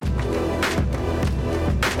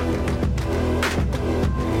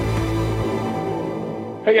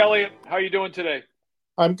Hey, Elliot, how are you doing today?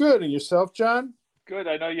 I'm good. And yourself, John? Good.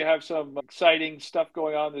 I know you have some exciting stuff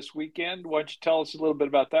going on this weekend. Why don't you tell us a little bit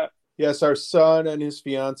about that? Yes, our son and his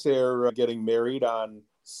fiance are getting married on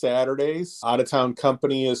Saturdays. Out of town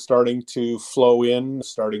company is starting to flow in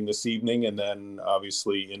starting this evening and then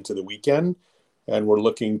obviously into the weekend. And we're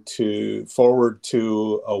looking to forward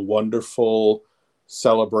to a wonderful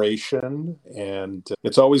celebration. And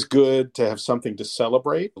it's always good to have something to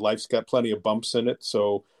celebrate. Life's got plenty of bumps in it.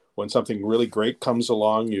 So when something really great comes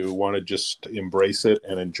along, you want to just embrace it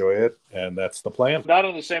and enjoy it. And that's the plan. Not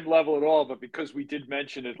on the same level at all, but because we did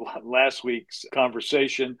mention it last week's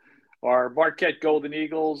conversation, our Marquette Golden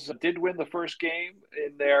Eagles did win the first game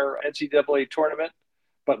in their NCAA tournament,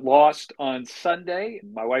 but lost on Sunday.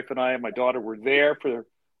 My wife and I and my daughter were there for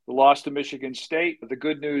the loss to Michigan State. The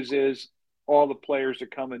good news is all the players are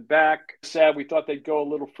coming back. Sad we thought they'd go a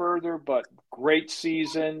little further, but great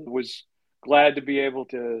season. Was glad to be able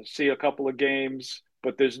to see a couple of games,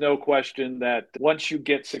 but there's no question that once you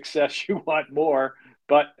get success, you want more.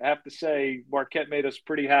 But I have to say, Marquette made us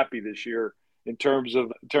pretty happy this year in terms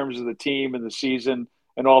of the team and the season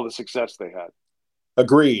and all the success they had.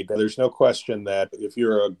 Agreed. There's no question that if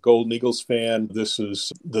you're a Golden Eagles fan, this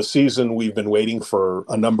is the season we've been waiting for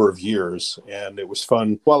a number of years. And it was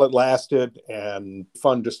fun while it lasted and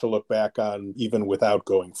fun just to look back on even without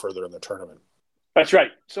going further in the tournament. That's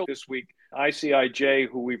right. So this week, ICIJ,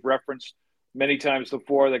 who we've referenced many times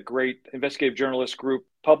before, that great investigative journalist group,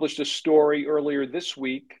 published a story earlier this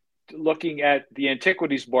week looking at the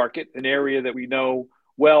antiquities market, an area that we know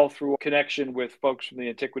well through a connection with folks from the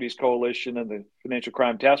Antiquities Coalition and the Financial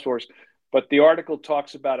Crime Task Force. But the article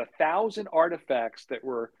talks about 1,000 artifacts that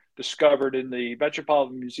were discovered in the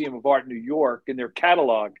Metropolitan Museum of Art in New York in their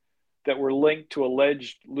catalog that were linked to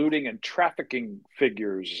alleged looting and trafficking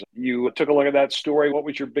figures. You took a look at that story. What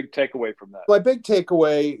was your big takeaway from that? My big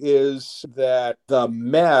takeaway is that the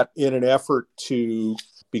Met, in an effort to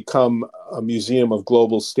become a museum of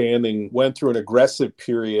global standing, went through an aggressive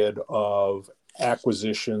period of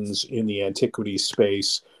acquisitions in the antiquities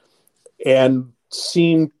space and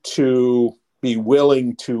seemed to be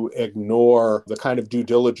willing to ignore the kind of due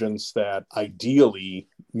diligence that ideally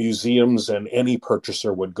museums and any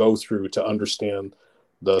purchaser would go through to understand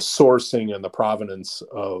the sourcing and the provenance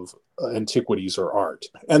of antiquities or art.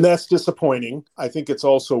 And that's disappointing. I think it's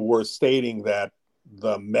also worth stating that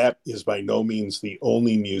the Met is by no means the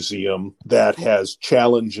only museum that has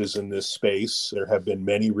challenges in this space. There have been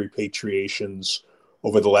many repatriations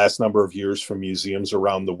over the last number of years from museums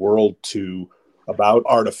around the world to about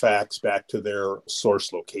artifacts back to their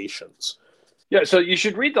source locations. Yeah, so you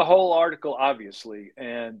should read the whole article, obviously.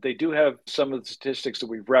 And they do have some of the statistics that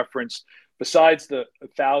we've referenced. Besides the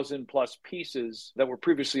 1,000 plus pieces that were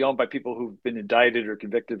previously owned by people who've been indicted or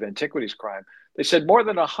convicted of antiquities crime, they said more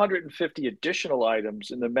than 150 additional items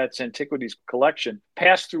in the Met's antiquities collection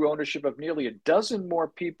passed through ownership of nearly a dozen more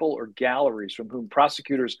people or galleries from whom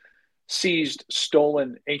prosecutors seized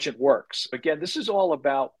stolen ancient works. Again, this is all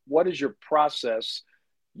about what is your process.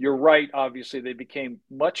 You're right, obviously, they became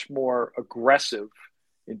much more aggressive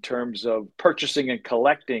in terms of purchasing and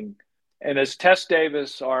collecting. And as Tess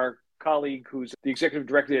Davis, our colleague who's the executive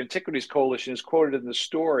director of the Antiquities Coalition, is quoted in the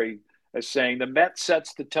story as saying, the Met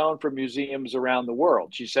sets the tone for museums around the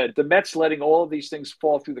world. She said, the Met's letting all of these things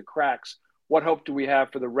fall through the cracks. What hope do we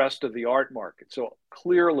have for the rest of the art market? So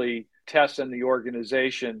clearly, Tess and the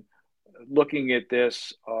organization looking at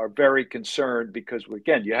this are very concerned because,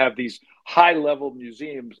 again, you have these high-level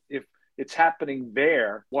museums. If it's happening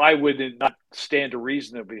there, why would it not stand to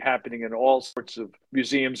reason it would be happening in all sorts of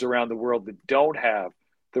museums around the world that don't have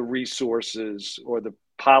the resources or the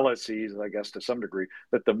policies, I guess, to some degree,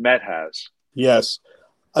 that the Met has? Yes.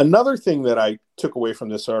 Another thing that I took away from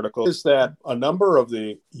this article is that a number of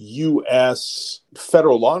the U.S.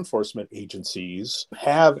 federal law enforcement agencies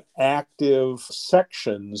have active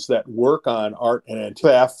sections that work on art and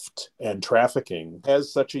theft and trafficking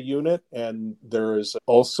as such a unit. And there is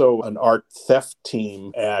also an art theft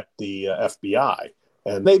team at the FBI.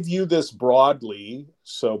 And they view this broadly.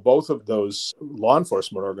 So both of those law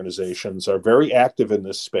enforcement organizations are very active in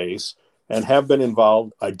this space and have been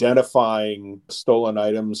involved identifying stolen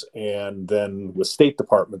items and then with State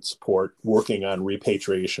Department support working on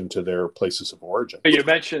repatriation to their places of origin. You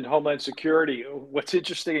mentioned Homeland Security. What's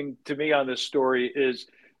interesting to me on this story is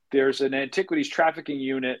there's an antiquities trafficking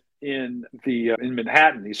unit in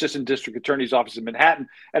Manhattan, the Assistant District Attorney's Office in Manhattan,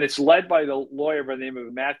 and it's led by the lawyer by the name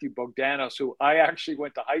of Matthew Bogdanos, who I actually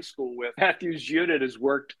went to high school with. Matthew's unit has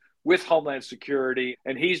worked with Homeland Security,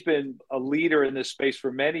 and he's been a leader in this space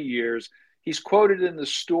for many years. He's quoted in the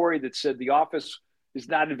story that said the office is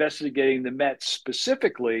not investigating the Met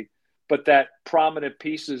specifically, but that prominent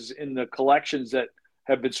pieces in the collections that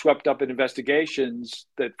have been swept up in investigations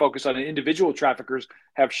that focus on individual traffickers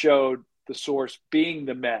have showed the source being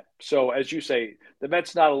the Met. So, as you say, the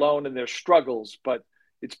Met's not alone in their struggles, but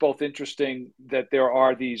it's both interesting that there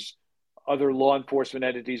are these other law enforcement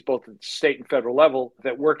entities, both at the state and federal level,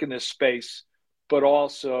 that work in this space, but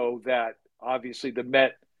also that obviously the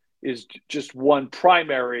Met is just one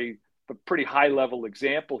primary but pretty high level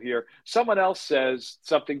example here. Someone else says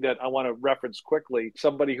something that I want to reference quickly.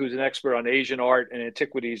 Somebody who's an expert on Asian art and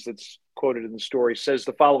antiquities that's quoted in the story says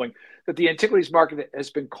the following, that the antiquities market has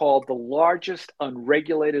been called the largest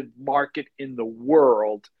unregulated market in the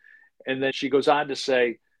world. And then she goes on to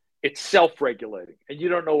say, it's self-regulating, and you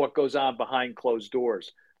don't know what goes on behind closed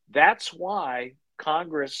doors. That's why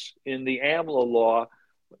Congress in the AMLA law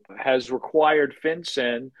has required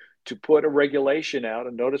FinCEN to put a regulation out,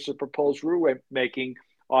 a notice of proposed rulemaking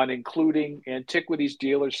on including antiquities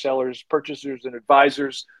dealers, sellers, purchasers, and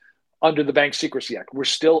advisors under the Bank Secrecy Act. We're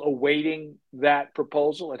still awaiting that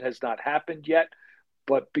proposal. It has not happened yet,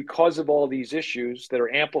 but because of all these issues that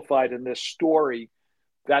are amplified in this story,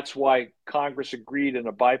 that's why Congress agreed in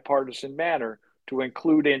a bipartisan manner to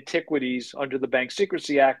include antiquities under the Bank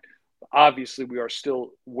Secrecy Act. Obviously, we are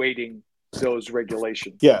still waiting those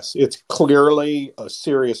regulations. Yes, it's clearly a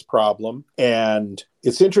serious problem. And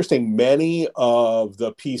it's interesting, many of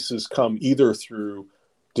the pieces come either through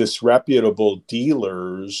disreputable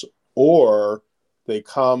dealers or they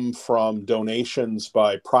come from donations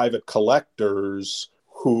by private collectors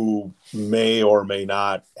who may or may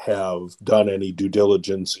not have done any due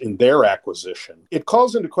diligence in their acquisition. It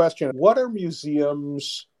calls into question, what are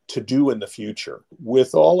museums to do in the future?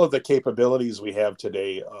 With all of the capabilities we have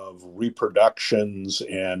today of reproductions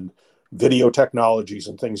and video technologies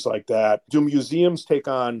and things like that, do museums take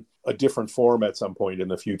on a different form at some point in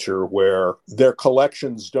the future where their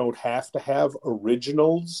collections don't have to have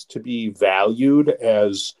originals to be valued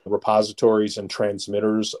as repositories and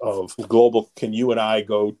transmitters of global? Can you and I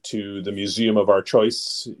go to the museum of our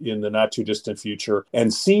choice in the not too distant future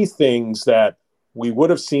and see things that we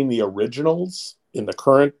would have seen the originals in the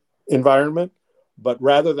current environment, but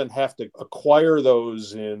rather than have to acquire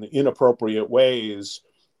those in inappropriate ways,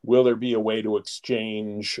 will there be a way to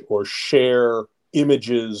exchange or share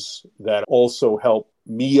images that also help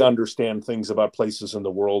me understand things about places in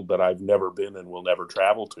the world that I've never been and will never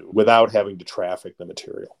travel to without having to traffic the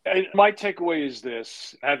material? And my takeaway is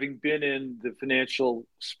this, having been in the financial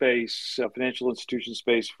space, financial institution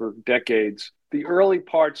space for decades, the early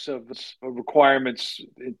parts of requirements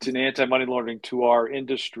in anti-money laundering to our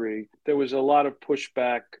industry, there was a lot of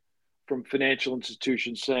pushback from financial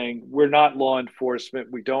institutions saying, we're not law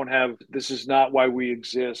enforcement. We don't have, this is not why we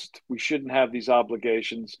exist. We shouldn't have these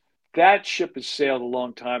obligations. That ship has sailed a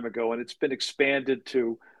long time ago, and it's been expanded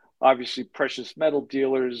to obviously precious metal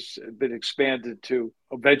dealers, been expanded to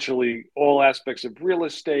eventually all aspects of real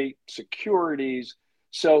estate, securities.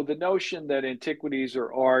 So the notion that antiquities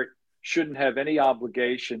or art shouldn't have any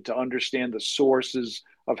obligation to understand the sources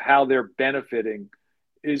of how they're benefiting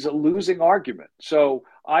is a losing argument. So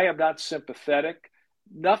I am not sympathetic.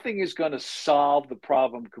 Nothing is going to solve the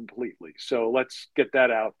problem completely. So let's get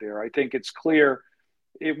that out there. I think it's clear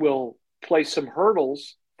it will place some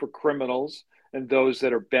hurdles for criminals and those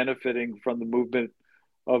that are benefiting from the movement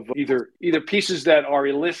of either pieces that are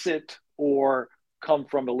illicit or come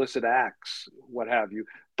from illicit acts, what have you.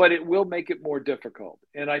 But it will make it more difficult.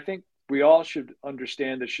 And I think we all should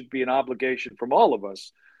understand there should be an obligation from all of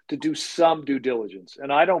us to do some due diligence.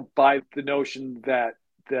 And I don't buy the notion that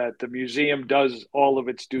the museum does all of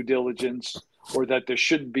its due diligence or that there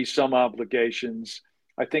shouldn't be some obligations.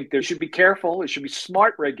 I think there should be careful. It should be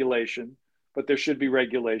smart regulation, but there should be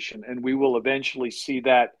regulation. And we will eventually see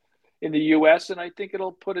that in the U.S. And I think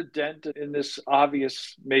it'll put a dent in this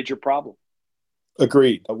obvious major problem.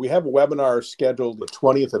 Agreed. We have a webinar scheduled the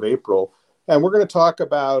 20th of April, and we're going to talk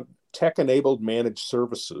about tech-enabled managed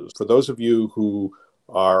services. For those of you who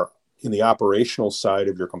are in the operational side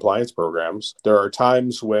of your compliance programs, there are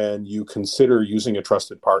times when you consider using a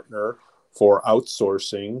trusted partner for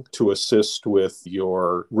outsourcing to assist with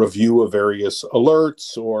your review of various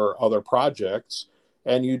alerts or other projects,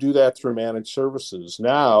 and you do that through managed services.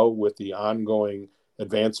 Now, with the ongoing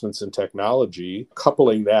advancements in technology,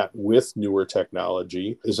 coupling that with newer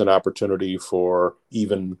technology is an opportunity for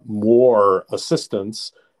even more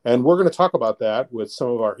assistance. And we're going to talk about that with some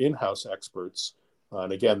of our in-house experts.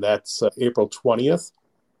 And again, that's April 20th.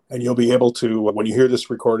 And you'll be able to, when you hear this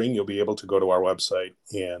recording, you'll be able to go to our website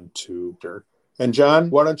and to. And John,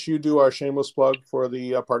 why don't you do our shameless plug for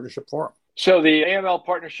the partnership forum? So the AML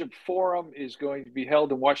Partnership Forum is going to be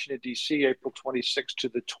held in Washington, D.C., April 26th to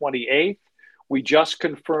the 28th. We just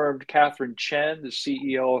confirmed Catherine Chen, the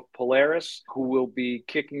CEO of Polaris, who will be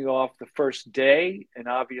kicking off the first day. And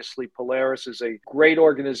obviously, Polaris is a great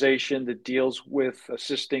organization that deals with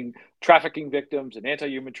assisting trafficking victims and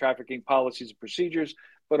anti-human trafficking policies and procedures,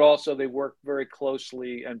 but also they work very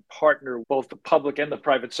closely and partner both the public and the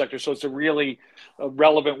private sector. So it's a really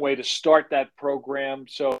relevant way to start that program.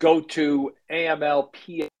 So go to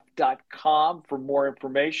amlpf.com for more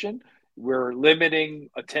information. We're limiting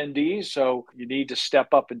attendees, so you need to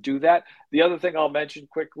step up and do that. The other thing I'll mention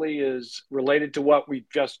quickly is related to what we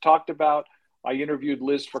just talked about. I interviewed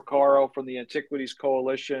Liz Ficcaro from the Antiquities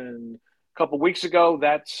Coalition a couple of weeks ago.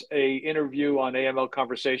 That's an interview on AML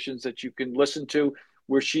Conversations that you can listen to,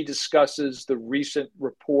 where she discusses the recent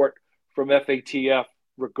report from FATF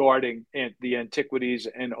regarding the antiquities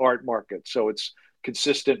and art market. So it's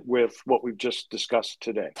consistent with what we've just discussed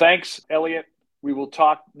today. Thanks, Elliot. We will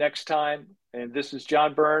talk next time. And this is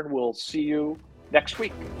John Byrne. We'll see you next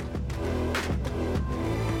week.